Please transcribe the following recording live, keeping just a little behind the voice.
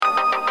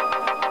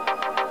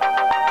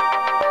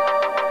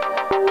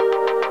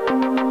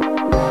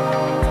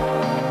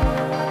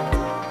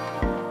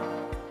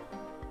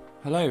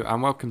Hello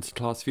and welcome to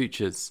Class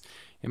Futures.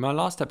 In my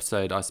last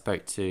episode, I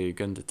spoke to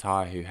Gunda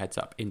Tai, who heads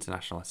up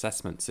international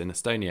assessments in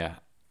Estonia,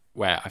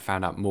 where I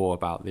found out more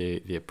about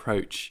the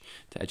approach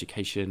to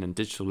education and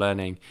digital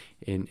learning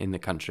in the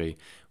country.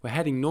 We're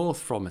heading north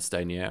from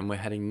Estonia and we're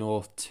heading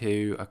north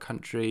to a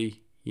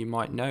country you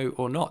might know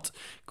or not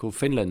called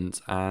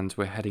Finland, and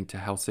we're heading to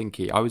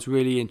Helsinki. I was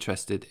really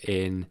interested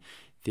in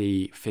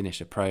the Finnish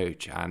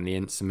approach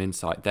and some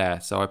insight there,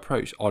 so I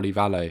approached Olli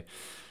Valo.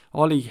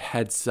 Olli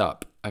heads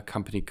up a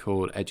company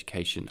called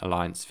Education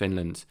Alliance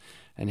Finland,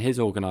 and his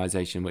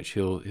organisation, which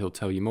he'll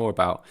tell you more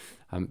about,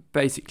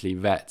 basically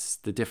vets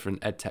the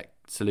different edtech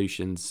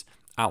solutions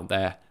out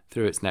there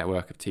through its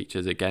network of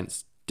teachers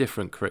against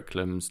different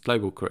curriculums,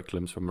 global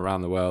curriculums from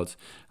around the world,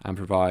 and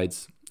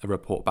provides a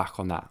report back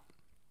on that.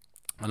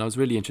 And I was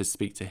really interested to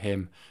speak to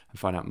him and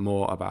find out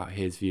more about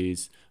his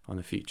views on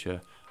the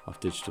future of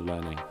digital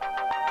learning.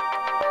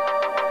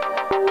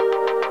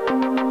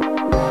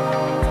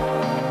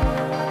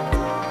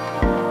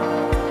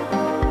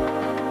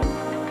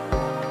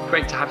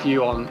 Great to have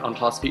you on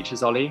Class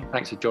Futures, Olli.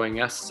 Thanks for joining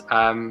us.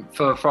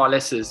 For our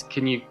listeners,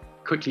 can you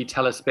quickly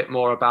tell us a bit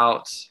more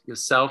about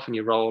yourself and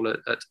your role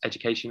at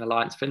Education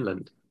Alliance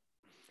Finland?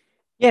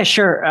 Yeah,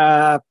 sure.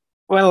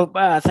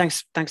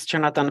 Thanks,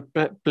 Jonathan.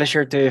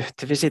 Pleasure to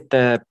visit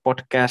the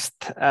podcast.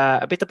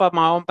 A bit about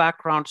my own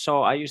background.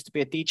 So I used to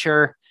be a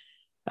teacher,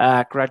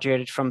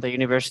 graduated from the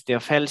University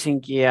of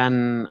Helsinki,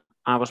 and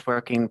I was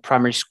working in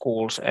primary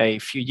schools a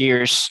few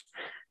years.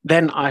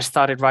 Then I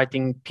started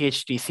writing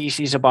PhD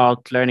theses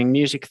about learning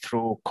music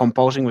through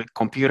composing with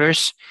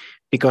computers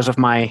because of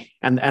I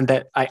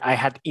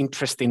had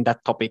interest in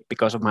that topic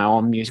because of my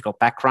own musical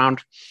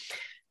background.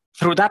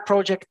 Through that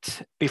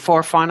project,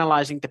 before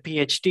finalizing the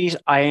PhDs,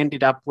 I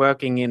ended up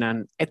working in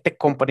an edtech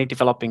company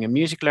developing a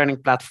music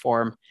learning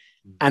platform.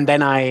 And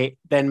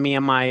then me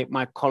and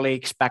my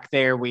colleagues back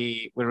there,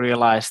 we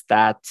realized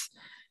that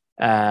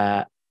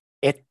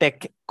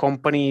edtech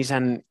companies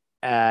and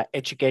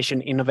education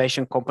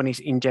innovation companies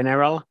in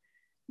general,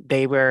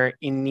 they were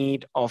in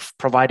need of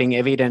providing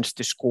evidence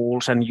to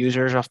schools and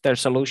users of their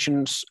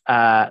solutions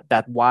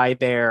that why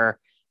their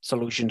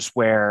solutions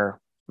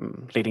were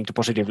leading to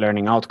positive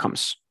learning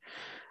outcomes.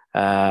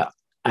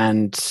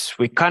 And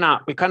we kind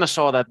of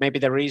saw that maybe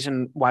the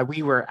reason why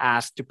we were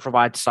asked to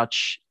provide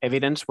such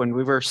evidence when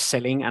we were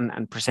selling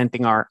and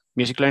presenting our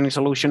music learning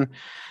solution,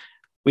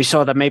 we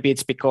saw that maybe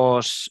it's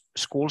because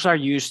schools are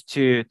used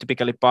to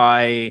typically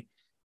buy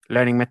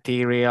learning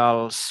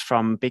materials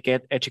from big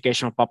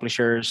educational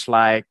publishers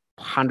like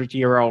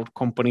 100-year-old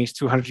companies,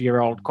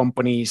 200-year-old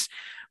companies.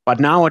 But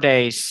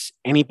nowadays,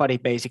 anybody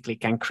basically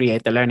can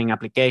create the learning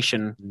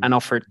application and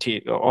offer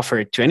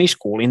it to any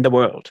school in the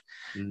world.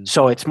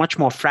 So it's much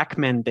more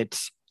fragmented,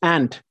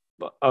 and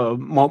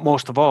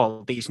most of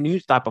all, these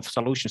new type of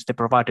solutions, they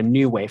provide a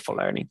new way for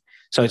learning.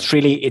 So it's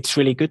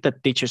really good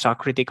that teachers are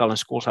critical and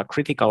schools are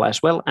critical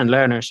as well, and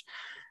learners,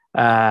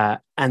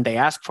 and they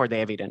ask for the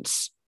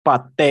evidence.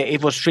 But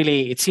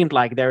it seemed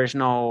like there's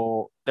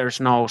no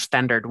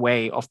standard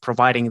way of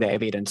providing the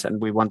evidence,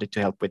 and we wanted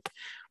to help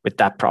with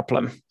that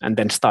problem, and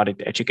then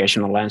started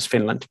Education Alliance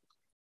Finland.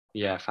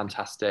 Yeah,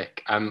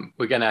 fantastic.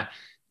 We're going to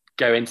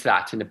go into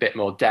that in a bit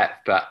more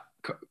depth, but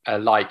a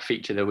light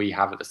feature that we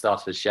have at the start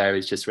of the show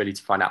is just really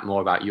to find out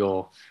more about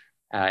your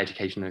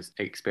educational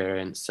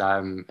experience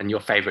and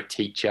your favourite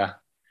teacher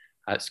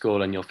at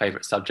school and your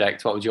favourite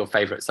subject. What was your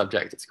favourite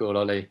subject at school,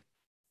 Olli?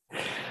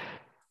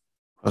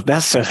 Well,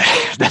 that's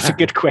a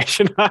good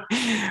question.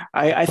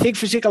 I think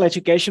physical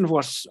education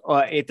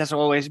it has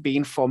always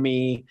been for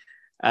me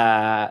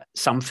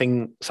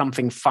something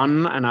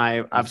fun, and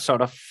I've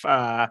sort of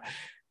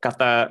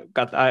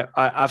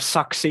I've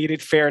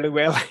succeeded fairly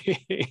well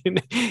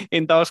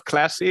in those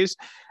classes.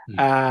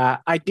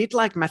 I did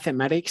like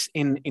mathematics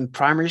in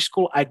primary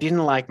school. I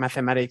didn't like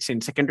mathematics in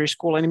secondary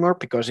school anymore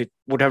because it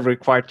would have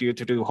required you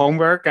to do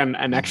homework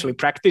and actually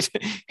practice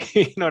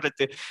in order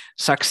to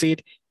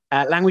succeed.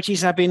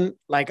 Languages I've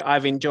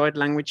enjoyed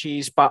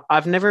languages, but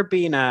I've never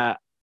been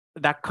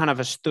that kind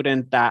of a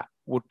student that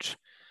would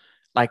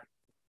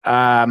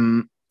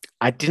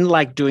I didn't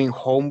like doing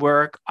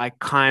homework. I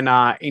kind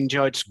of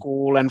enjoyed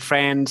school and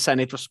friends,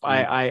 and it was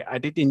I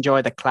did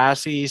enjoy the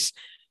classes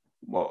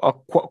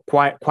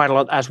quite a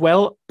lot as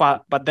well.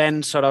 But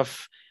then sort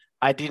of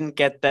I didn't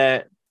get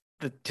to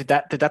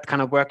that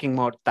kind of working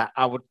mode that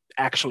I would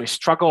actually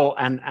struggle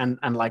and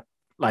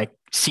like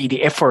see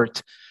the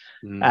effort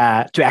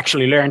to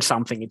actually learn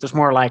something. It was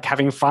more like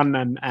having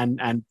fun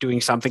and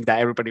doing something that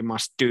everybody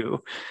must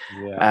do.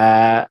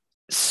 Yeah.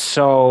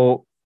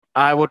 So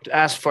I would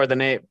ask for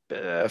the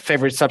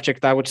favorite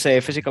subject. I would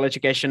say physical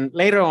education.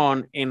 Later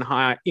on in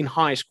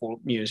high school,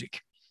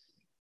 music.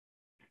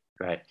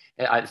 Great.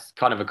 It's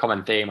kind of a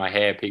common theme. I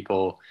hear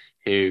people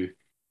who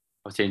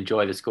obviously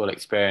enjoy the school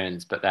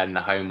experience, but then the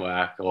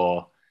homework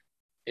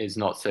is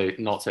not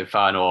so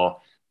fun, or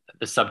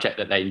the subject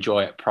that they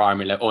enjoy at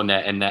primary level or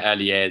in their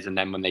early years, and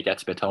then when they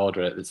get a bit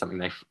older, it's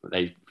something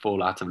they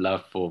fall out of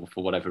love for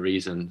whatever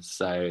reason.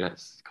 So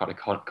that's quite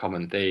a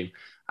common theme.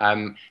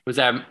 Was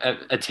there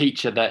a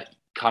teacher that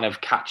kind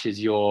of catches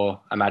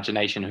your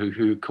imagination?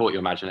 Who caught your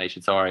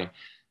imagination? Sorry,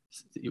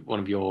 one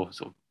of your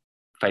sort of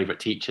favorite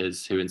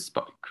teachers who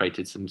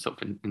created some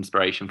sort of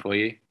inspiration for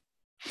you?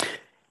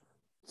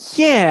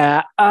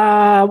 Yeah,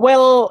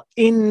 well,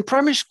 in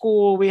primary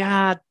school we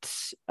had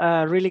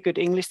a really good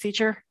English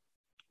teacher.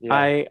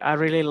 Yeah. I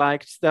really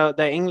liked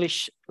the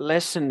English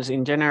lessons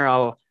in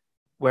general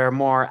were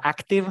more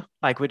active.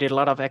 Like we did a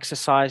lot of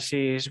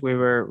exercises. It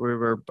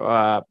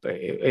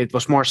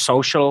was more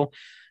social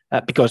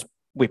because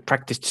we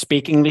practiced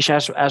speak English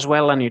as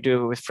well, and you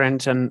do with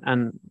friends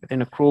and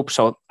within a group.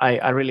 So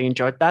I really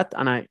enjoyed that,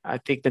 and I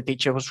think the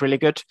teacher was really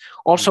good.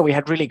 Also, we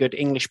had really good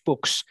English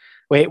books.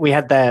 We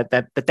had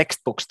the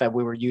textbooks that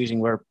we were using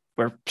were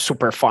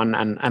super fun,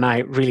 and I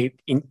really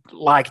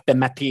liked the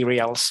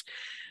materials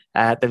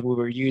that we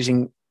were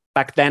using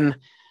back then.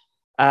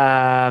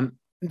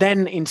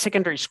 Then in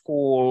secondary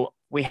school,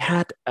 we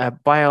had a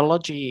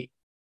biology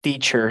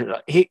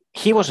teacher.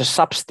 He was a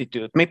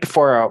substitute, maybe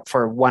for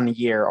 1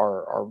 year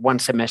or 1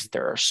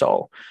 semester or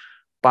so.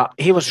 But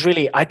he was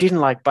really, I didn't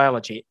like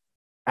biology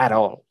at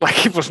all.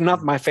 Like it was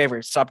not my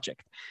favorite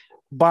subject.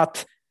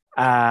 But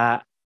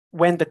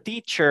when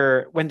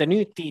the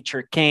new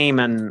teacher came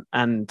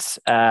and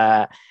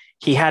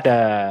he had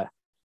a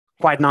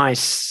quite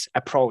nice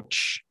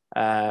approach.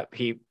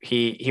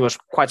 He was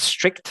quite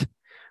strict,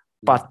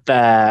 but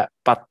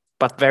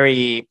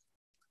very,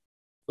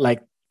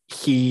 like,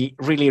 he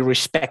really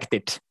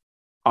respected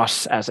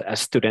us as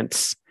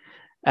students,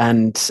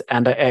 and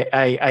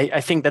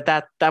I think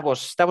that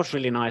was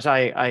really nice.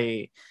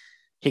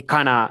 He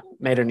kind of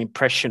made an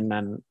impression,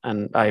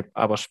 and I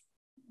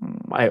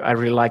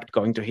really liked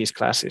going to his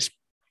classes.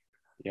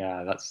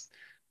 Yeah, that's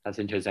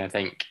interesting. I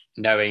think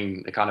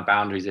knowing the kind of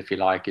boundaries, if you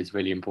like, is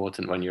really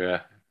important when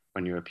you're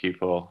a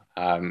pupil,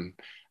 and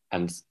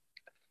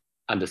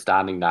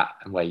understanding that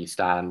and where you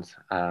stand,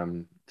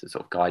 to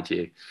sort of guide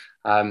you.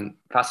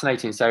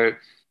 Fascinating. So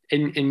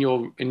in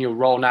your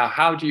role now,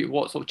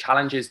 what sort of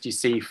challenges do you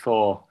see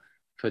for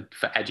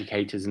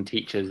educators and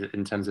teachers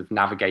in terms of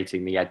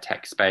navigating the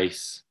edtech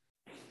space?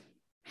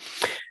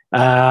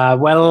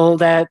 Well,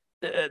 the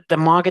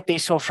market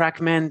is so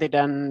fragmented,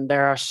 and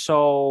there are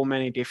so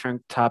many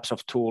different types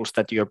of tools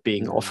that you're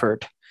being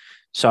offered.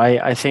 So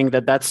I think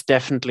that's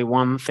definitely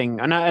one thing.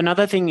 And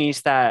another thing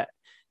is that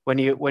when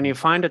you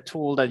find a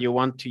tool that you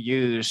want to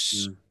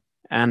use,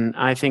 and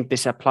I think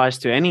this applies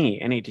to any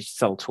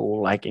digital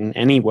tool, like in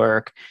any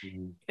work,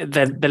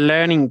 the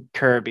learning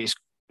curve is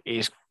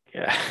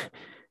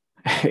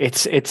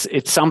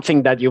it's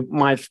something that you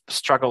might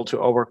struggle to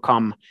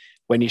overcome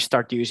when you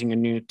start using a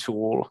new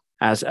tool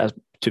as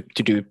to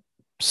do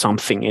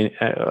something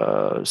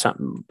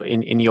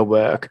in your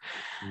work.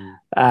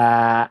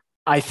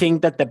 I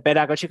think that the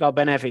pedagogical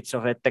benefits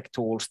of edtech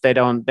tools, they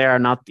are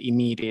not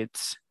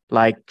immediate.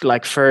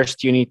 Like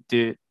first you need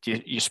to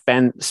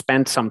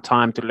spend some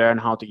time to learn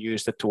how to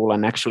use the tool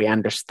and actually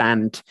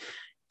understand.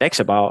 It takes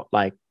about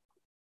like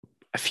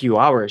a few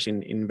hours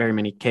in very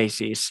many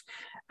cases,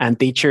 and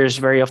teachers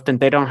very often,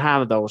 they don't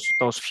have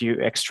those few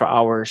extra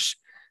hours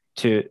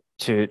to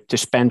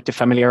spend to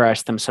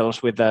familiarize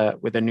themselves with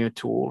a new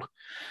tool.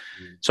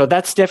 So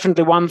that's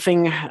definitely one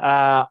thing.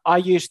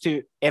 I used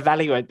to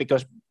evaluate,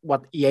 because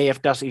what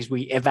EAF does is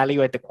we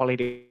evaluate the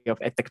quality of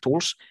edtech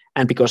tools.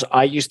 And because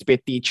I used to be a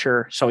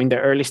teacher, so in the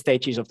early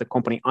stages of the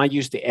company, I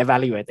used to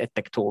evaluate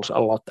edtech tools a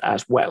lot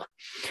as well.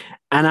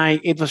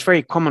 And it was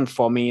very common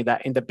for me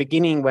that in the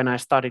beginning, when I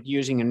started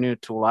using a new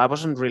tool, I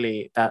wasn't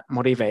really that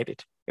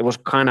motivated. It was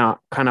kind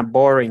of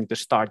boring to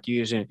start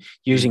using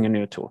a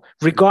new tool,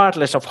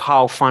 regardless of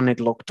how fun it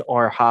looked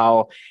or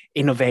how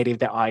innovative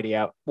the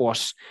idea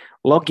was.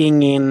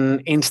 Logging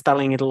in,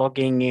 installing it,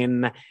 logging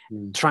in,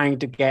 trying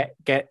to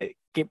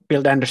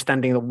build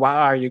understanding of what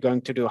are you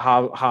going to do,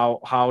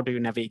 how do you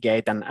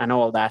navigate, and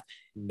all that.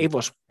 It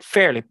was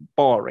fairly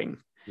boring.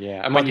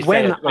 Yeah, and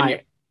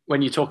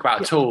when you talk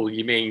about a tool,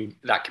 you mean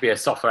that could be a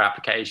software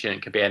application,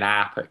 it could be an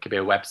app, it could be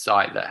a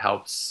website that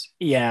helps.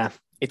 Yeah,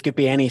 it could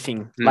be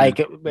anything, like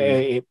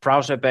a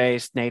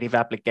browser-based native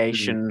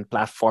application,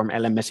 platform,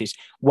 LMSs,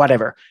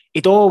 whatever.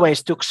 It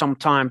always took some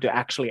time to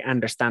actually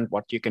understand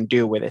what you can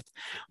do with it.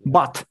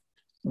 But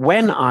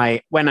when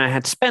I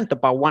had spent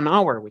about 1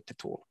 hour with the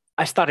tool,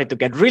 I started to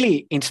get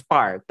really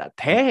inspired that,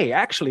 hey,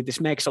 actually, this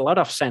makes a lot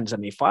of sense.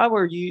 And if I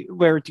were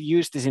to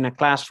use this in a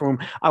classroom,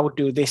 I would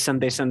do this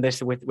and this and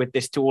this with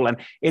this tool. And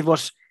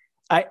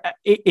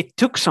it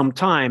took some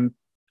time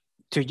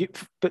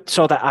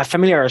so that I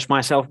familiarized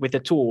myself with the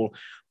tool.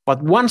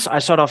 But once I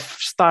sort of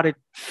started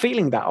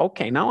feeling that,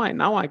 okay, now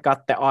I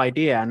got the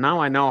idea, now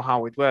I know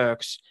how it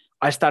works,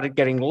 I started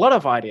getting a lot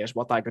of ideas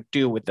what I could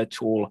do with the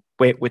tool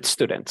with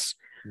students.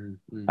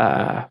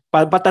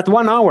 But that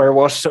 1 hour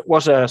was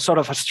a sort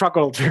of a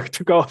struggle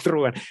to go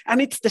through,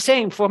 and it's the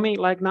same for me.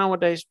 Like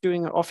nowadays,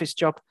 doing an office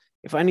job,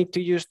 if I need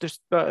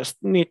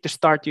to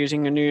start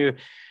using a new,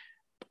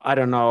 I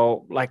don't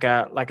know, like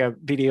a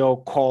video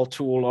call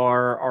tool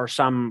or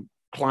some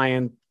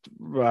client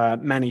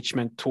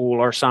management tool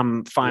or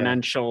some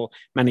financial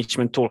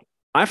management tool,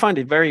 I find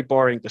it very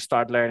boring to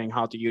start learning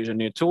how to use a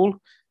new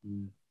tool.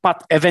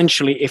 But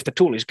eventually, if the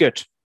tool is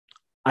good,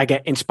 I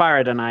get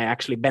inspired and I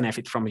actually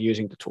benefit from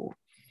using the tool.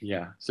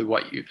 Yeah. So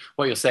what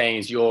you're saying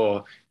is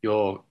your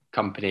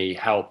company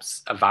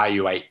helps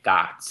evaluate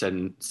that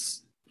and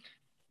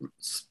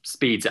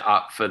speeds it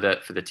up for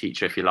the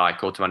teacher, if you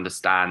like, or to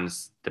understand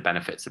the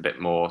benefits a bit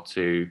more,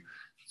 to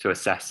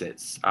assess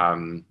its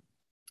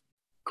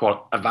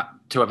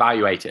to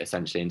evaluate it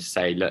essentially, and to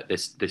say, look,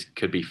 this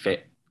could be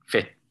fit.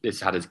 This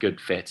had a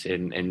good fit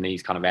in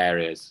these kind of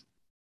areas.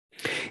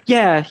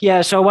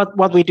 Yeah. So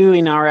what we do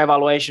in our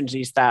evaluations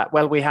is that,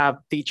 well, we have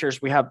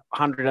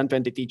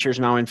 120 teachers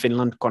now in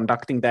Finland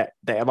conducting the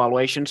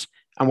evaluations.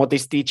 And what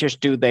these teachers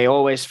do, they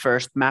always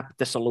first map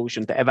the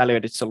solution, the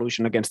evaluated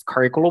solution, against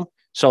curriculum.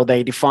 So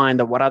they define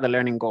what are the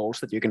learning goals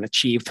that you can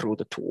achieve through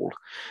the tool.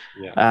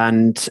 Yeah.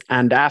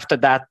 And after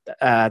that,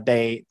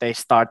 they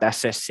start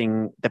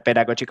assessing the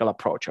pedagogical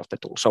approach of the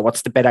tool. So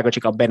what's the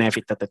pedagogical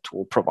benefit that the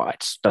tool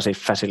provides? Does it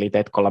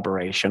facilitate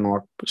collaboration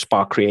or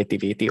spark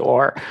creativity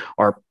or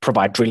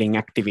provide drilling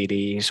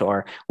activities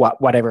or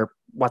whatever?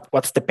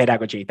 What's the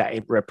pedagogy that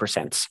it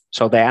represents?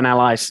 So they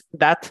analyze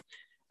that.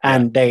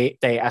 And they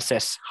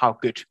assess how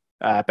good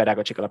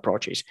pedagogical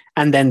approach is,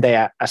 and then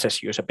they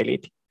assess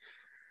usability.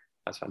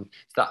 That's fun.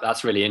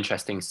 That's really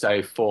interesting.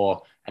 So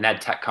for an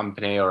ed tech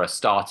company or a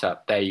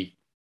startup, they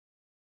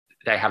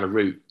have a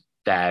route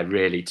there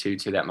really to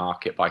that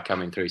market by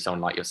coming through someone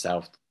like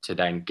yourself to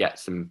then get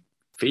some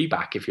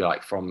feedback, if you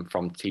like, from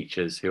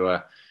teachers who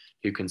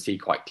can see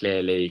quite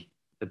clearly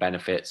the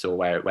benefits or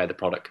where the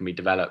product can be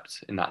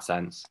developed in that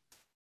sense.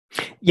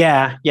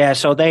 Yeah.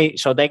 So they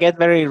get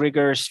very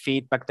rigorous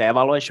feedback. The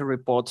evaluation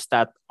reports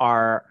that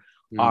are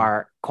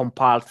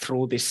compiled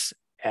through this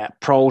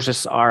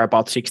process are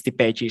about 60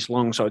 pages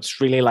long. So it's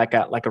really like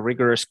a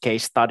rigorous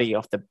case study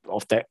of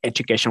the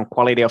educational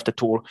quality of the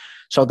tool.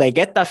 So they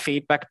get that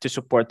feedback to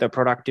support their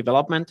product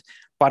development.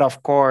 But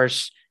of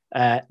course,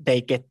 they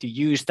get to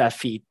use that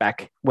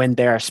feedback when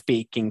they are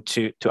speaking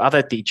to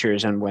other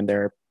teachers and when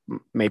they're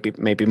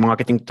maybe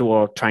marketing tool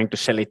or trying to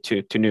sell it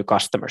to new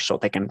customers, so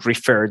they can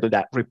refer to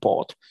that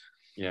report.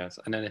 Yes.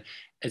 And then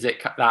is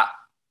it that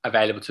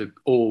available to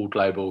all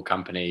global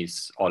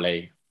companies,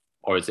 Ollie,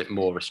 or is it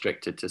more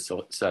restricted to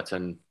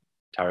certain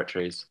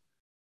territories?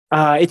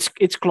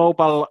 It's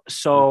global.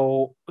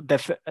 So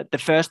the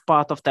first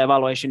part of the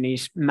evaluation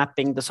is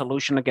mapping the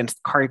solution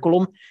against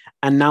curriculum.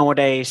 And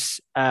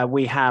nowadays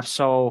we have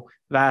so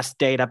vast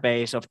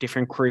database of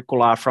different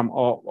curricula from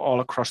all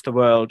across the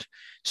world.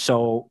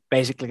 So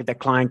basically the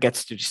client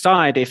gets to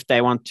decide if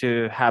they want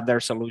to have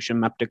their solution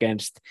mapped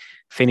against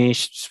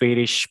Finnish,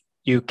 Swedish,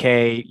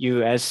 UK,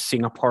 US,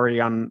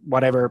 Singaporean,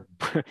 whatever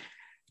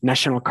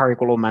national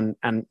curriculum.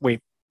 And we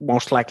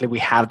most likely we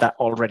have that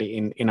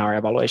already in our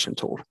evaluation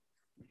tool.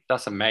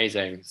 That's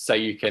amazing. So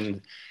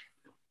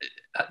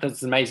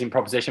that's an amazing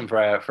proposition for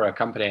a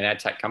company, an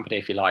edtech company,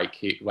 if you like,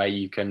 where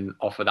you can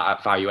offer that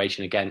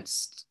evaluation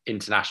against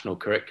international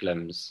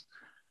curriculums.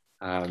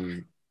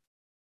 Feedback.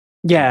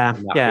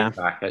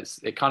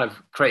 It kind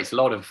of creates a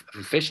lot of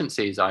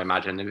efficiencies, I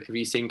imagine. Have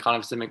you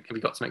got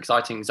some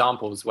exciting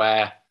examples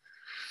where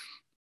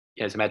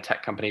some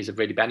edtech companies have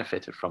really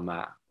benefited from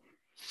that?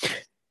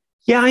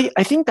 Yeah,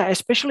 I think that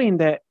especially in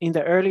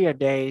the earlier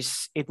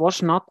days, it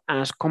was not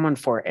as common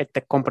for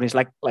edtech companies.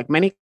 Like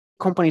many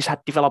companies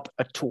had developed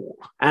a tool,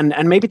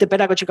 and maybe the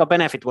pedagogical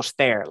benefit was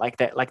there, like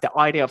the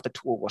idea of the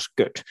tool was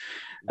good,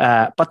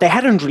 but they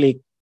hadn't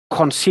really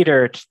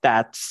considered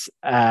that.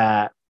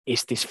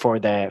 Is this for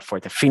the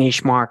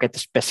Finnish market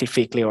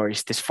specifically, or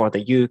is this for the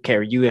UK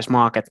or US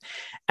market?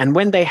 And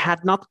when they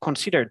had not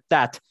considered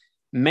that,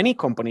 many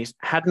companies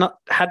had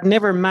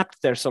never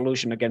mapped their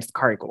solution against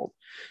curriculum.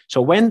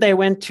 So when they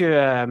went to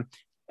a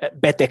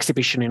BET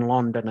exhibition in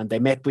London and they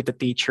met with a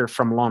teacher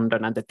from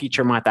London, and the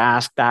teacher might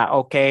ask that,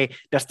 okay,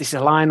 does this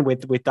align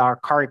with our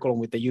curriculum,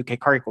 with the UK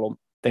curriculum?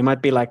 They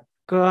might be like,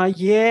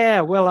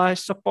 yeah, well, I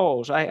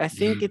suppose. I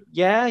think it,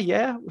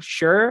 yeah,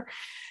 sure.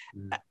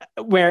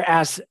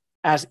 Whereas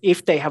as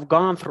if they have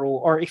gone through,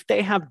 or if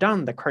they have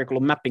done the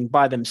curriculum mapping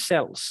by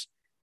themselves,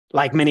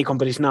 like many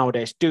companies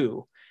nowadays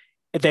do,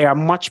 they are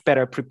much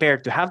better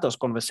prepared to have those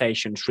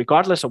conversations,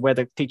 regardless of where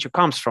the teacher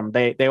comes from.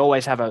 They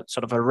always have a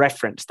sort of a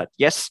reference that,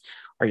 yes,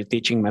 are you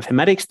teaching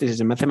mathematics? This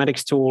is a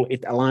mathematics tool.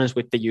 It aligns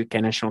with the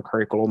UK national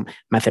curriculum,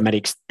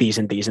 mathematics, these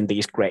and these and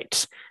these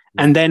grades.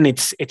 And then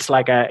it's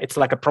like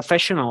a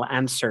professional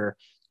answer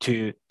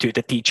to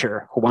the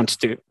teacher who wants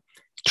to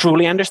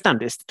truly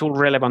understand, is the tool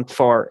relevant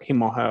for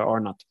him or her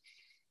or not?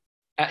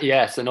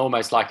 Yes, and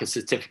almost like a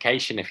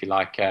certification, if you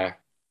like, a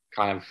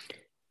kind of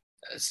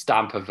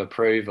stamp of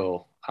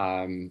approval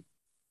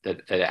that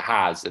it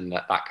has, and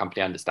that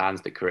company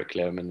understands the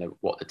curriculum and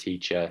what the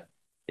teacher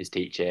is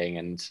teaching,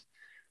 and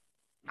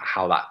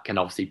how that can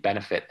obviously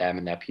benefit them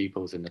and their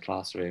pupils in the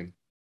classroom.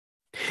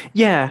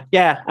 Yeah,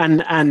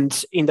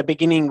 and in the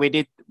beginning we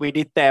did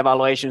the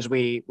evaluations.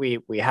 We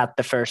had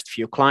the first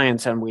few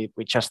clients, and we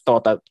just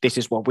thought that this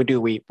is what we do.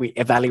 We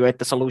evaluate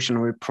the solution,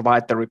 we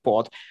provide the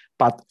report.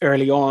 But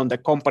early on, the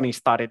company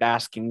started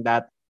asking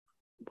that,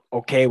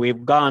 okay,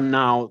 we've gone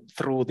now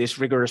through this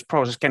rigorous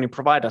process. Can you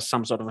provide us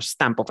some sort of a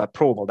stamp of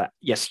approval that,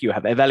 yes, you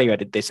have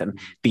evaluated this and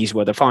these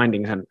were the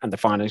findings, and the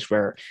findings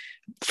were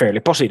fairly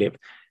positive.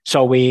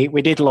 So we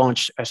did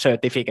launch a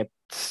certificate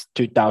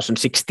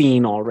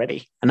 2016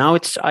 already. And now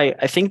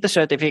I think the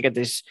certificate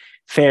is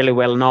fairly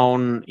well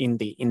known in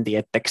the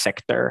edtech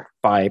sector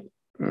by,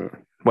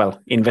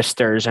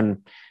 investors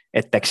and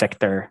edtech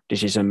sector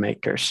decision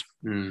makers.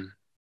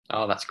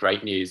 Oh, that's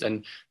great news.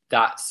 And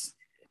that's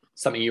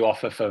something you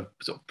offer for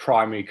sort of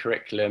primary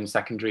curriculum,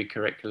 secondary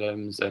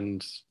curriculums,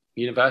 and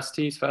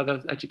universities,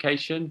 further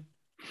education?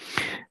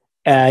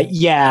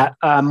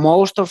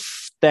 Most of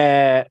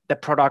the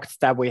products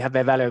that we have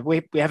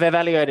evaluated, we have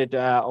evaluated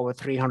over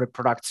 300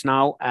 products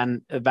now,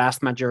 and the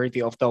vast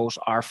majority of those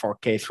are for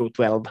K through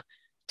 12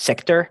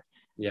 sector.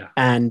 Yeah.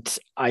 And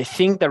I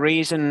think the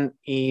reason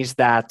is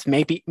that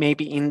maybe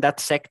in that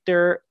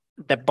sector,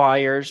 the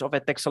buyers of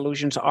edtech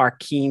solutions are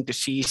keen to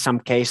see some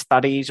case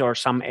studies or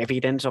some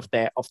evidence of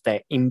the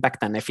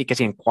impact and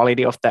efficacy and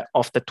quality of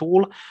the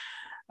tool.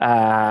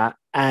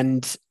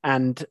 And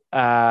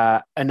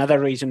another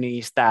reason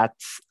is that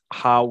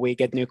how we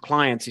get new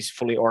clients is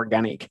fully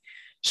organic.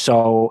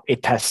 So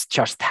it has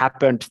just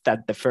happened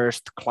that the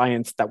first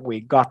clients that we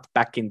got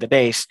back in the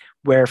days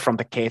were from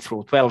the K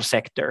through 12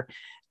 sector.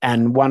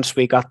 And once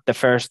we got the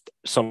first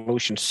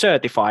solution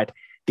certified,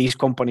 these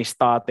companies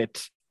started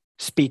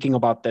speaking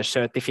about their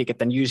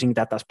certificate and using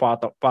that as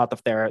part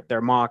of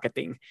their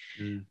marketing.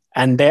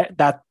 And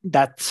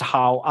that's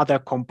how other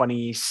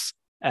companies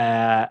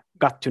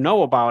got to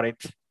know about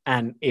it.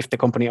 And if the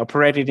company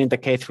operated in the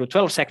K through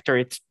 12 sector,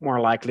 it's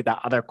more likely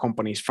that other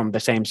companies from the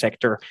same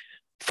sector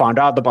found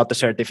out about the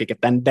certificate.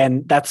 And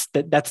then that's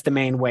the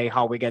main way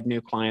how we get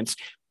new clients.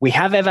 We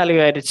have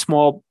evaluated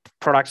small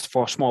products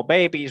for small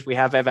babies. We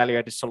have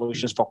evaluated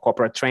solutions for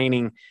corporate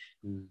training.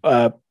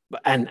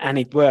 And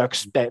it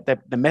works. The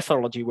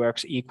methodology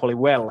works equally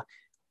well,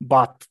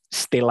 but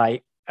still,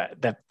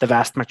 the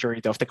vast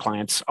majority of the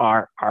clients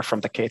are from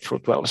the K through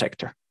 12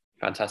 sector.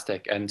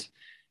 Fantastic. And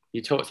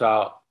you talked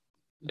about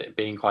it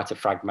being quite a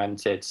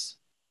fragmented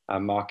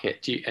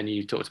market, and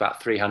you talked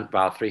about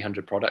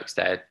 300 products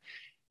there.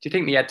 Do you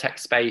think the edtech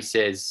space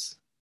is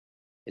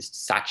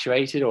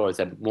saturated, or is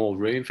there more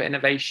room for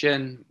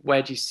innovation?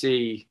 How do you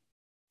see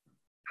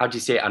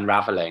it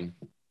unraveling?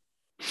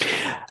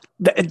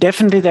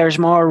 Definitely, there's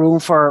more room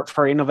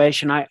for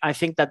innovation. I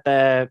think that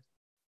there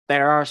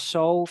are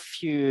so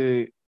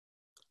few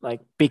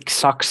big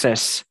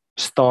success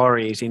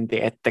stories in the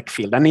edtech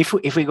field, and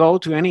if we go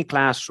to any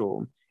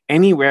classroom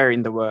anywhere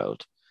in the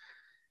world,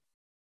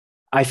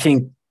 I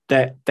think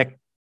that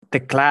the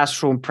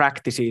classroom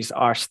practices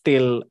are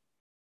still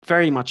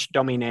very much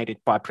dominated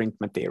by print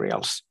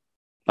materials.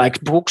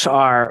 Like books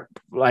are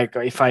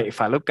if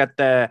I look at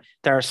there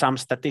are some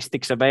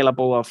statistics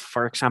available of,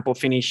 for example,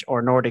 Finnish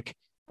or Nordic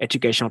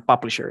educational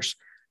publishers.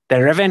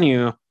 The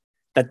revenue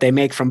that they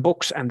make from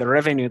books and the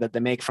revenue that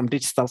they make from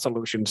digital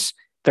solutions,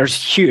 there's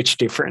huge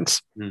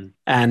difference.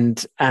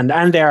 And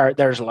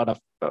there's a lot of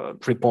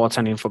reports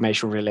and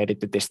information related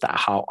to this, that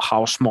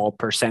how small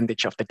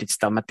percentage of the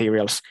digital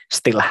materials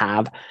still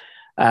have.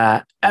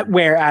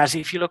 Whereas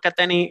if you look at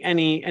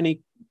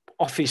any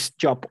office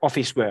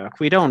work,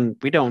 we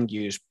don't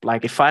use,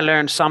 if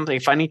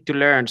I need to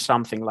learn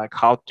something like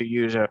how to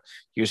use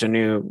a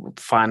new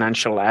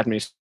financial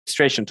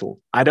administration tool,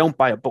 I don't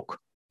buy a book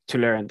to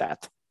learn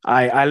that.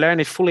 I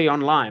learn it fully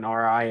online,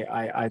 or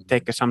I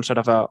take some sort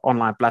of a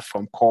online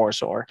platform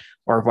course or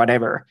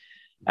whatever.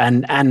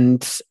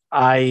 And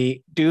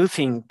I do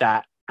think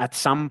that at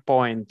some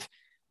point,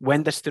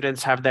 when the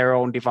students have their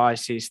own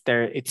devices,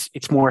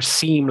 it's more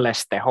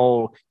seamless, the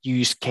whole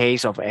use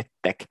case of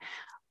edtech.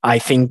 I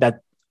think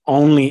that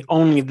only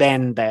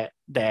then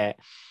the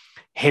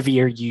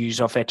heavier use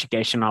of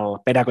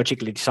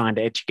pedagogically designed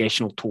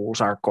educational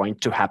tools are going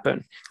to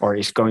happen, or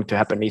is going to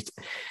happen.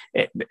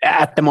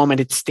 At the moment,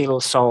 it's still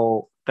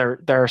so there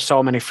are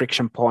so many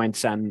friction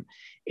points, and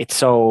it's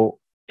so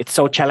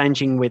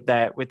challenging with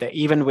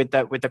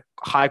the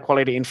high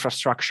quality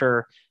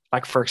infrastructure.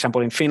 Like, for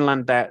example, in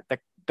Finland,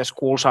 the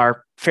schools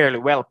are fairly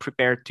well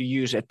prepared to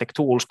use edtech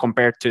tools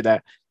compared to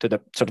the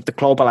sort of the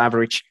global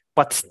average.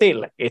 But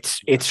still,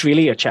 it's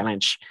really a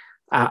challenge.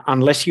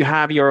 Unless you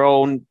have your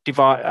own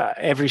device,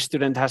 every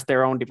student has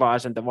their own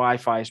device, and the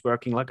Wi-Fi is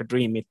working like a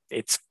dream.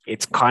 It's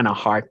kind of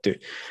hard to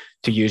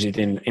use it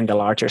in the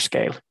larger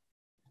scale.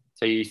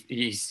 So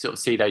you sort of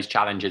see those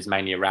challenges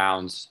mainly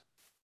around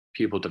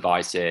pupil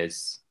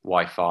devices,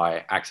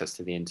 Wi-Fi, access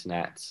to the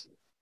internet.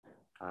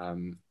 Are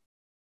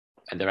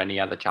there any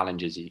other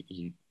challenges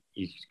you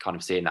kind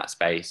of see in that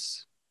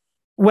space?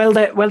 Well,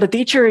 the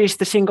teacher is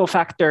the single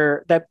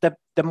factor,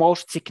 the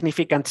most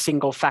significant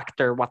single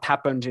factor. What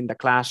happens in the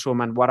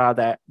classroom, and what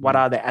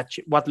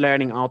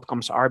learning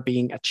outcomes are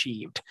being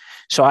achieved.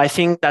 So I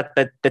think that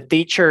the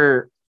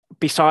teacher,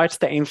 besides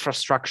the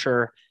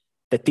infrastructure,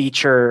 the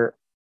teacher's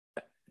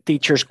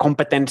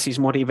competencies,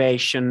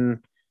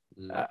 motivation,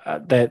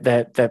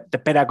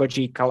 the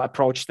pedagogical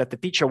approach that the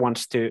teacher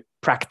wants to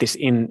practice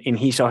in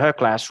his or her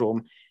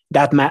classroom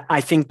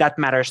I think that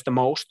matters the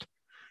most.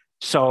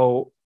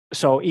 So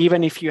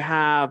even if you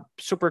have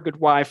super good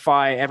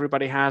Wi-Fi,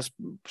 everybody has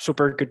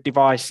super good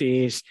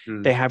devices,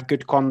 they have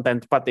good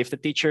content, but if the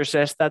teacher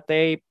says that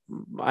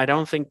I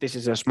don't think this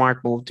is a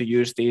smart move to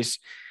use these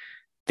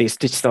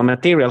digital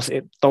materials,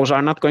 those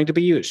are not going to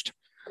be used.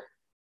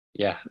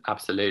 Yeah,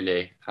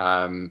 absolutely.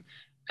 And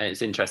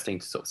it's interesting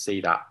to sort of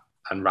see that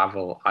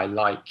unravel. I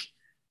like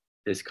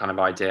this kind of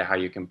idea how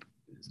you can,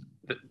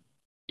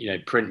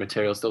 print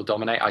materials still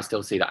dominate. I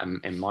still see that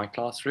in my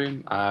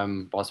classroom.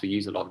 Whilst we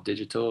use a lot of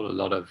digital, a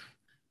lot of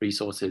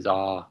resources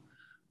are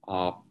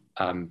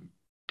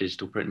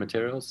digital print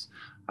materials.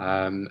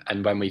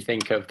 And when we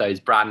think of those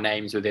brand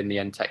names within the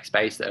EdTech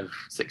space that have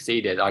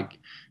succeeded, I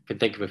can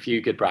think of a few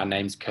good brand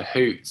names.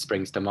 Kahoot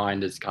springs to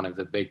mind as kind of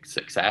the big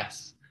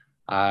success.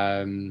 So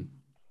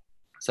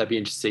it'd be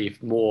interesting to see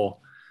if more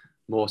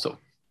sort of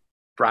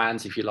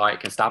brands, if you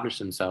like, establish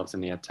themselves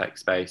in the EdTech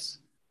space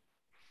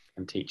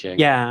and teaching.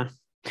 Yeah,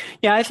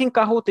 I think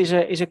Kahoot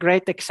is a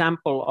great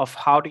example of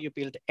how do you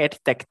build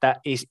EdTech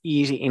that is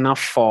easy enough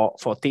for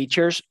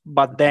teachers,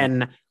 but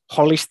then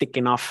holistic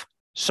enough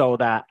so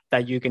that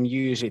you can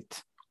use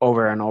it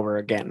over and over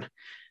again.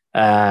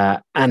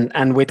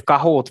 And with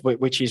Kahoot,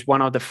 which is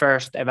one of the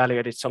first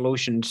evaluated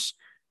solutions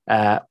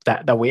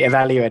that we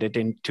evaluated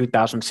in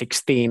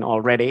 2016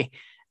 already,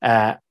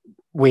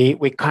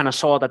 we kind of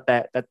saw that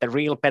the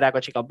real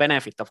pedagogical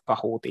benefit of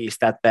Kahoot is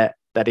that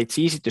it's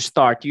easy to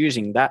start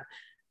using that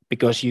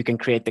because you can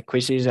create the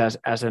quizzes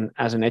as an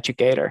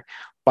educator.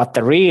 But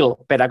the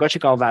real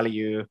pedagogical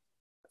value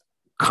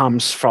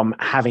comes from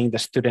having the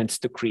students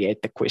to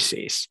create the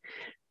quizzes.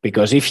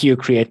 Because if you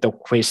create the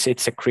quiz,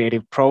 it's a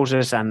creative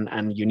process,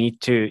 and you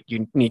need to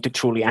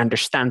truly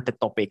understand the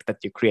topic that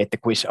you create the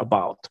quiz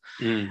about.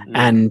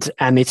 Mm-hmm.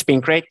 And it's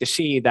been great to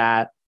see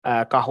that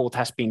Kahoot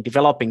has been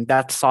developing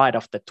that side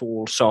of the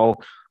tool. So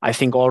I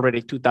think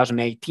already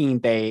 2018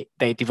 they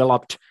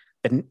developed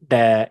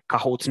the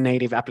Kahoot's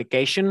native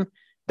application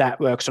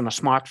that works on a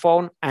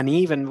smartphone, and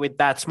even with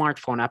that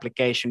smartphone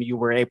application, you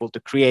were able to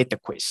create the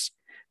quiz.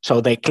 So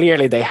they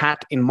had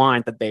in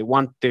mind that they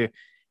want to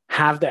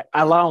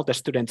allow the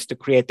students to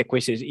create the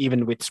quizzes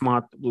even with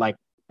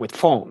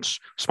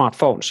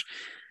smartphones,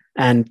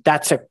 and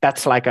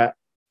that's like a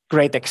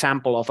great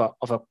example of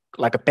a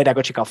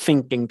pedagogical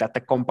thinking that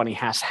the company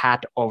has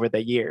had over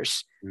the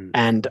years,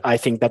 and I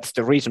think that's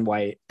the reason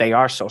why they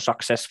are so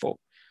successful.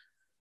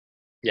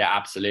 Yeah,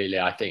 absolutely.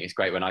 I think it's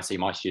great when I see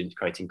my students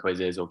creating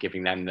quizzes or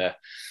giving them the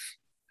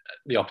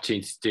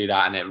opportunity to do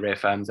that, and it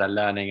reaffirms their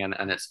learning, and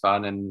it's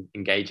fun and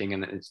engaging,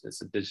 and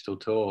it's a digital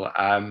tool.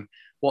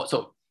 What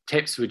sort of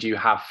tips would you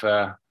have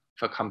for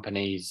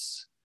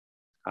companies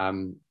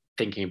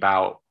thinking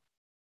about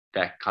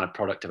their kind of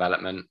product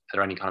development? Are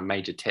there any kind of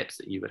major tips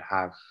that you would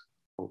have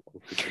on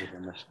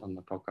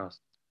the podcast?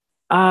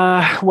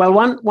 Well,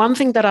 one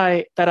thing that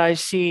I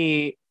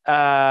see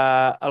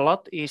a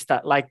lot is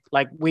that like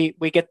we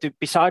get to,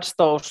 besides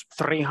those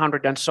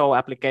 300 and so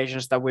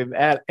applications that we've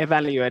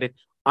evaluated,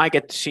 I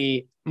get to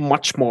see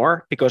much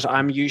more, because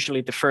I'm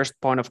usually the first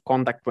point of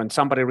contact when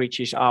somebody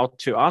reaches out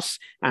to us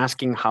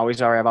asking how is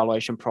our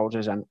evaluation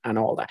process and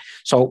all that.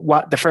 So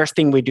what the first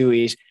thing we do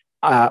is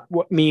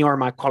me or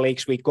my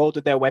colleagues, we go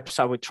to their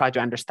website, we try to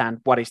understand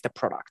what is the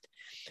product.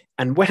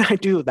 And when I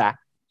do that,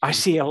 I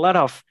see a lot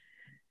of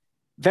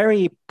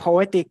very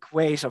poetic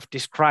ways of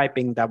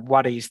describing that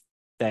what is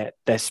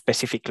the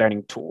specific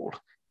learning tool.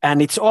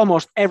 And it's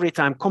almost every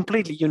time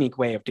completely unique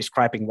way of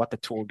describing what the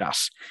tool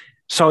does.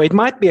 So it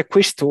might be a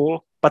quiz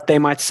tool, but they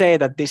might say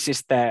that this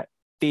is the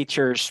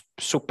teacher's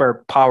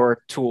superpower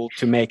tool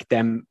to make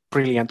them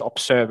brilliant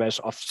observers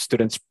of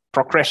students'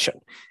 progression.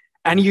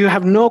 And you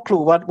have no clue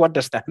what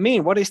does that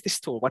mean? What is this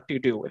tool? What do you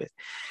do with it?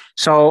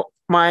 So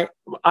I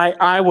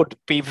would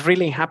be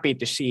really happy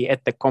to see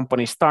the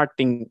company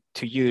starting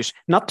to use,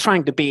 not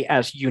trying to be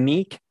as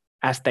unique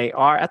as they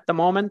are at the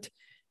moment,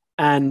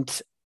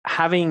 and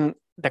having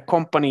the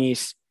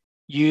companies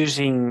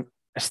using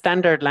a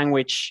standard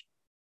language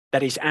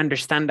that is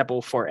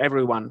understandable for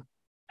everyone,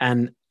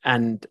 and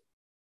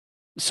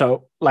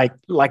so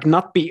like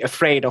not be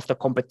afraid of the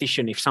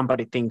competition if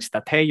somebody thinks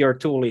that, hey, your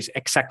tool is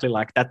exactly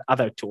like that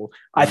other tool.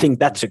 I think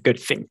that's a good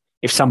thing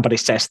if somebody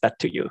says that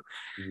to you.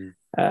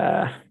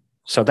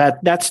 So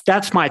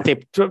that's my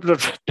tip.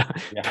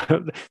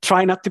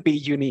 Try not to be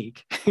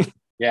unique.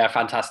 Yeah,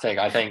 fantastic.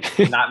 I think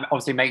that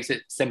obviously makes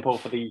it simple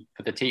for the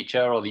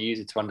teacher or the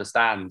user to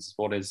understand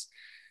what is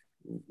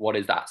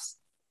that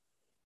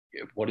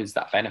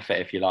benefit,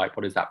 if you like,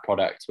 what is that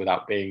product,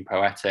 without being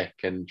poetic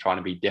and trying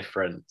to be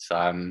different.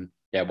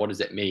 What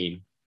does it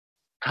mean?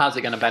 How's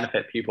it going to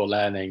benefit pupil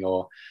learning,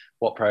 or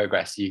what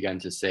progress are you going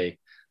to see?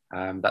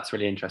 That's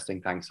really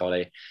interesting. Thanks,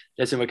 Ollie.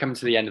 Listen, we're coming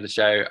to the end of the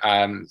show.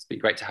 It's been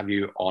great to have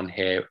you on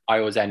here. I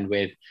always end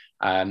with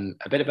a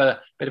bit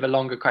of a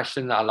longer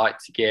question that I like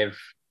to give.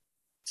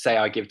 Say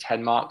I give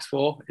 10 marks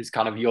for, is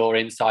kind of your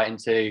insight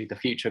into the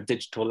future of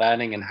digital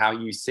learning and how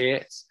you see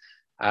it.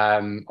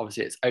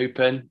 Obviously it's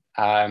open.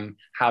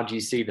 How do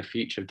you see the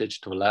future of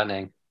digital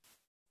learning?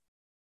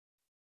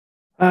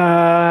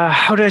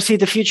 how do I see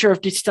the future of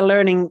digital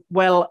learning?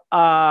 Well,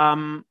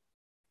 I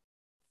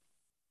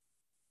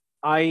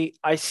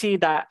see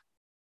that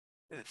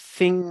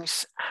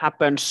things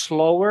happen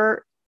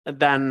slower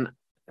than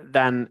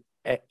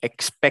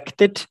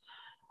expected,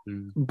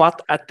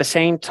 but at the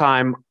same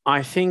time,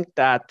 I think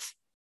that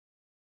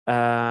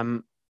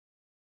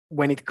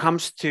when it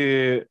comes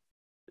to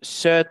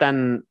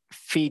certain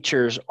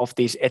features of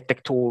these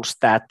edtech tools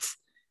that,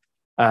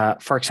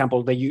 for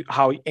example,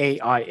 how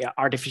AI,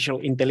 artificial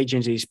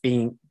intelligence, is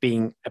being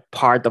a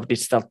part of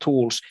digital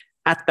tools,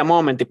 at the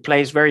moment it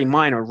plays very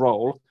minor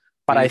role.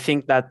 But I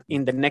think that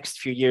in the next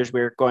few years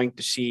we're going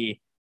to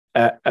see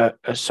a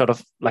sort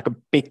of like a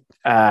big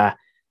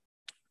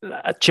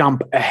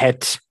jump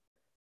ahead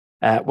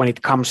when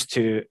it comes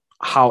to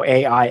how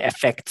AI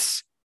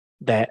affects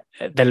the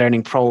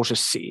learning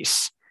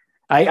processes.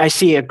 I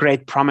see a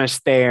great promise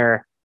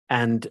there,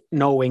 and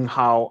knowing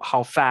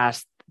how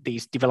fast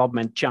these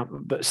development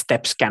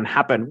steps can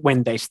happen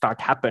when they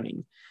start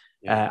happening.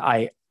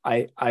 I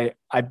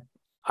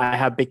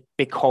have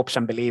big hopes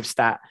and beliefs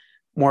that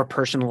more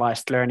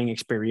personalized learning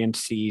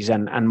experiences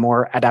and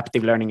more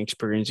adaptive learning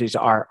experiences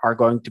are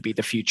going to be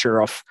the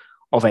future of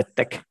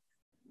edtech.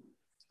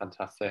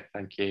 Fantastic,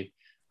 thank you.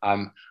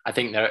 I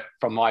think that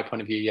from my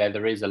point of view,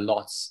 there is a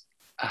lot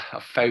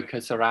of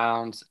focus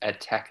around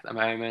edtech at the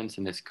moment,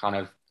 and this kind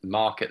of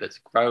market that's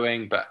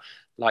growing. But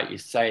like you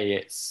say,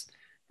 it's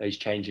those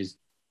changes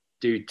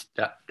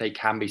that they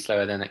can be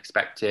slower than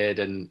expected,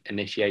 and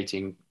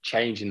initiating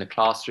change in the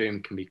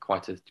classroom can be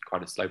quite a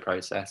slow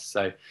process.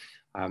 So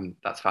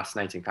that's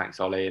fascinating. Thanks,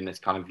 Ollie. And this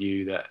kind of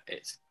view that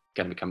it's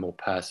going to become more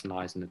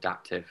personalized and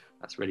adaptive.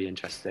 That's really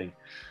interesting.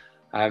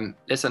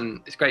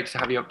 Listen, it's great to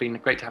have you. Been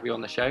great to have you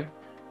on the show,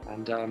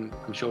 and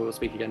I'm sure we'll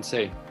speak again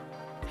soon.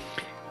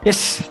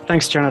 Yes,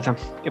 thanks, Jonathan.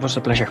 It was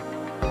a pleasure.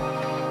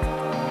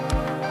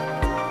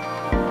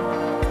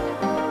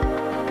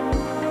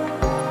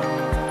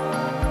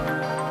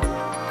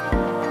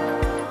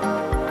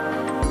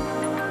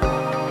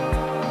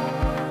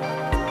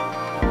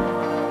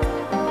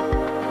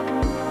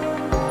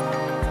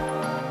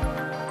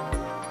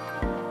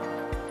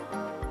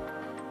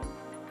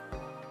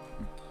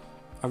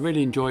 I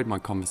really enjoyed my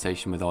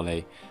conversation with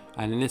Ollie,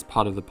 and in this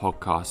part of the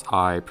podcast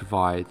I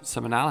provide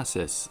some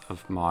analysis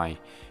of my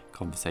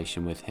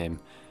conversation with him.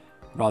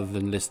 Rather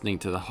than listening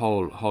to the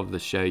whole of the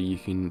show, you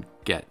can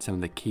get some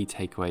of the key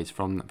takeaways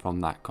from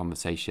that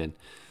conversation,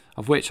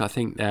 of which I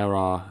think there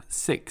are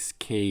 6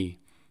 key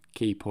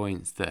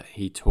points that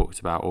he talked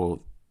about, or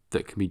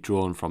that can be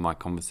drawn from my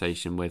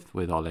conversation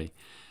with Ollie.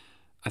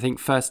 I think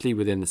firstly,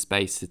 within the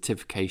space,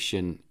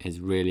 certification is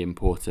really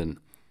important.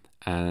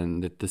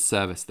 And the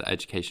service that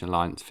Education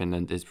Alliance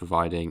Finland is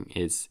providing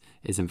is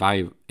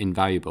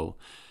invaluable.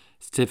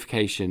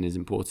 Certification is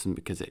important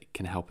because it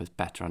can help us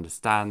better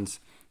understand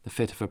the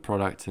fit of a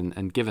product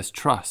and give us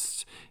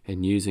trust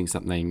in using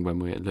something when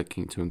we're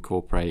looking to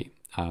incorporate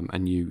a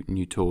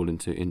new tool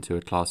into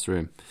a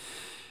classroom.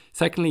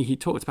 Secondly, he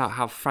talked about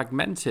how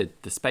fragmented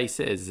the space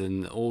is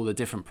and all the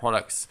different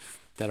products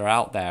that are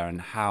out there,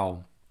 and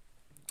how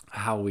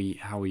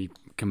we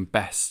can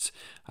best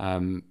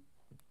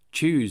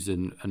choose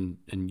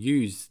and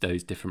use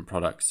those different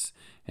products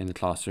in the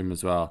classroom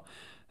as well.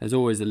 There's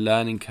always a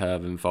learning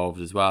curve involved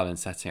as well in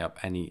setting up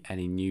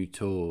any new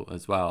tool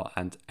as well,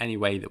 and any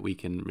way that we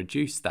can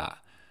reduce that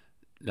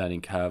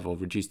learning curve or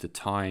reduce the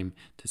time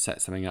to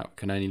set something up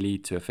can only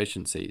lead to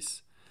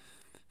efficiencies.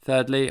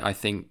 Thirdly, I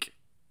think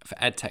for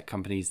edtech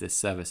companies this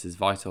service is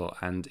vital,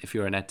 and if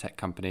you're an edtech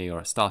company or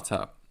a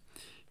startup,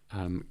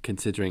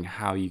 considering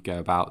how you go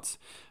about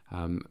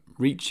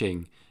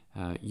reaching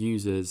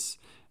users,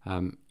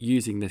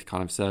 using this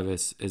kind of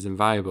service is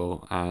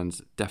invaluable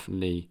and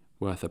definitely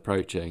worth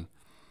approaching.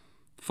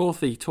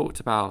 Fourthly, he talked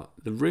about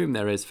the room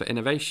there is for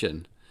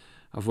innovation,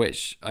 of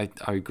which I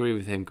agree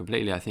with him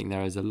completely. I think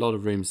there is a lot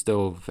of room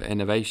still for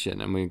innovation,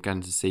 and we're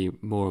going to see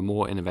more and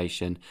more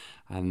innovation,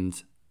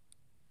 and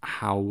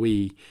how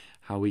we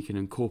can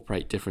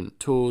incorporate different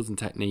tools and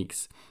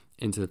techniques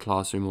into the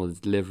classroom or the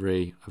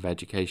delivery of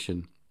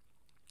education.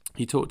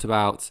 He talked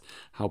about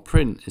how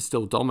print is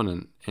still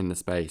dominant in the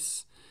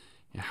space,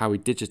 how we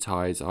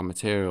digitize our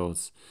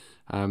materials.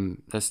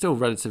 There's still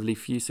relatively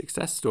few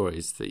success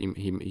stories that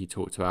he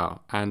talked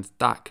about, and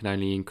that can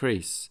only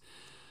increase.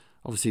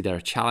 Obviously, there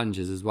are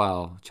challenges as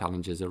well,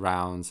 challenges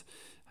around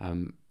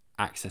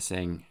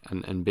accessing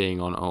and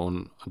being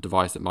on a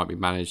device that might be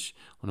managed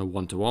on a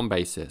one-to-one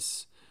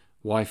basis,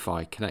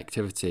 Wi-Fi,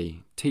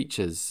 connectivity,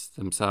 teachers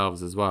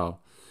themselves as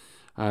well,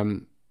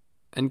 and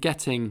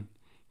getting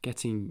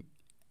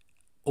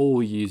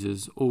all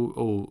users,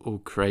 all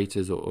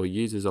creators or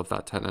users of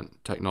that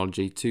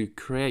technology to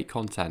create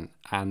content,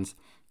 and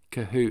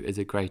Kahoot is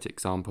a great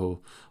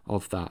example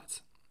of that.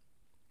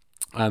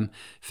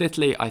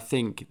 Fifthly, I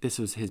think this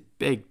was his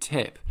big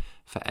tip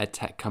for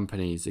edtech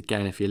companies.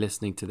 Again, if you're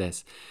listening to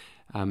this,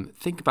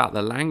 think about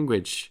the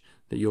language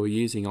that you're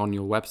using on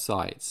your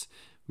websites.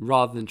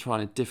 Rather than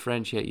trying to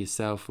differentiate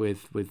yourself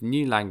with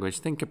new language,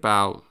 think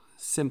about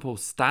simple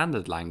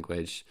standard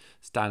language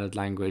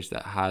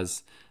that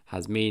has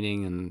has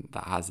meaning and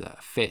that has a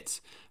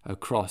fit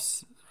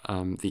across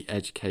the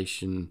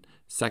education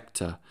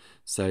sector.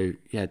 So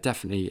yeah,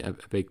 definitely a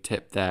big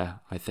tip there,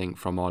 I think,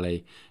 from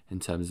Ollie in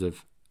terms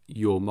of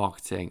your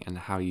marketing and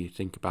how you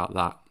think about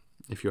that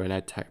if you're an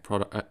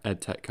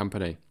edtech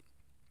company.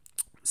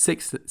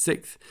 Sixth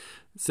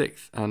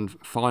and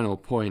final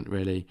point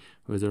really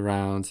was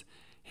around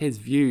his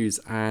views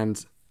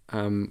and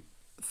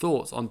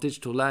thoughts on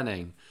digital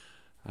learning,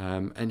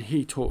 and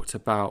he talked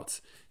about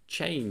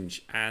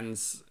change, and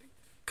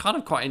kind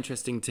of quite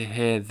interesting to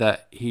hear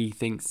that he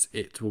thinks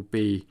it will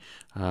be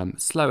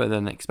slower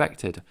than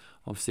expected.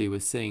 Obviously, we're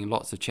seeing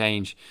lots of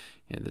change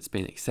that's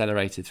been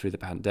accelerated through the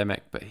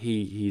pandemic, but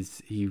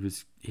his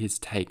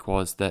take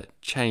was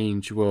that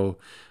change will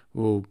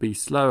be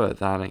slower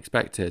than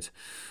expected,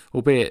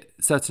 albeit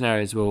certain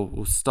areas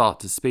will start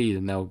to speed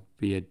and there'll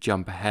be a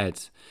jump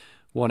ahead.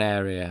 One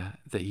area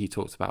that he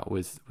talked about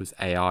was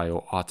AI,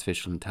 or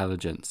artificial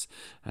intelligence,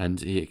 and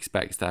he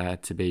expects there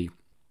to be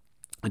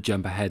a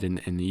jump ahead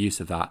in the use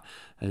of that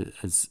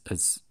as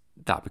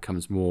that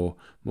becomes more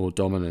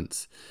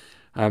dominant.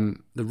 The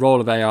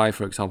role of AI,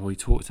 for example, he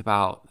talked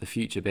about the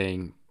future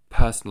being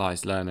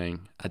personalized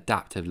learning,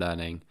 adaptive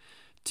learning,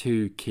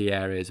 two key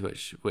areas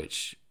which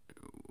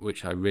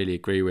I really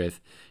agree with.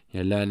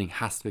 Learning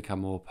has to become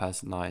more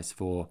personalized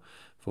for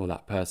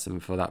that person,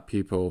 for that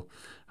pupil.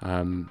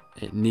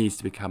 It needs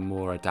to become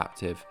more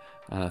adaptive,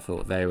 and I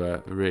thought they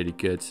were really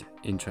good,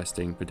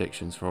 interesting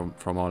predictions from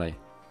Ollie.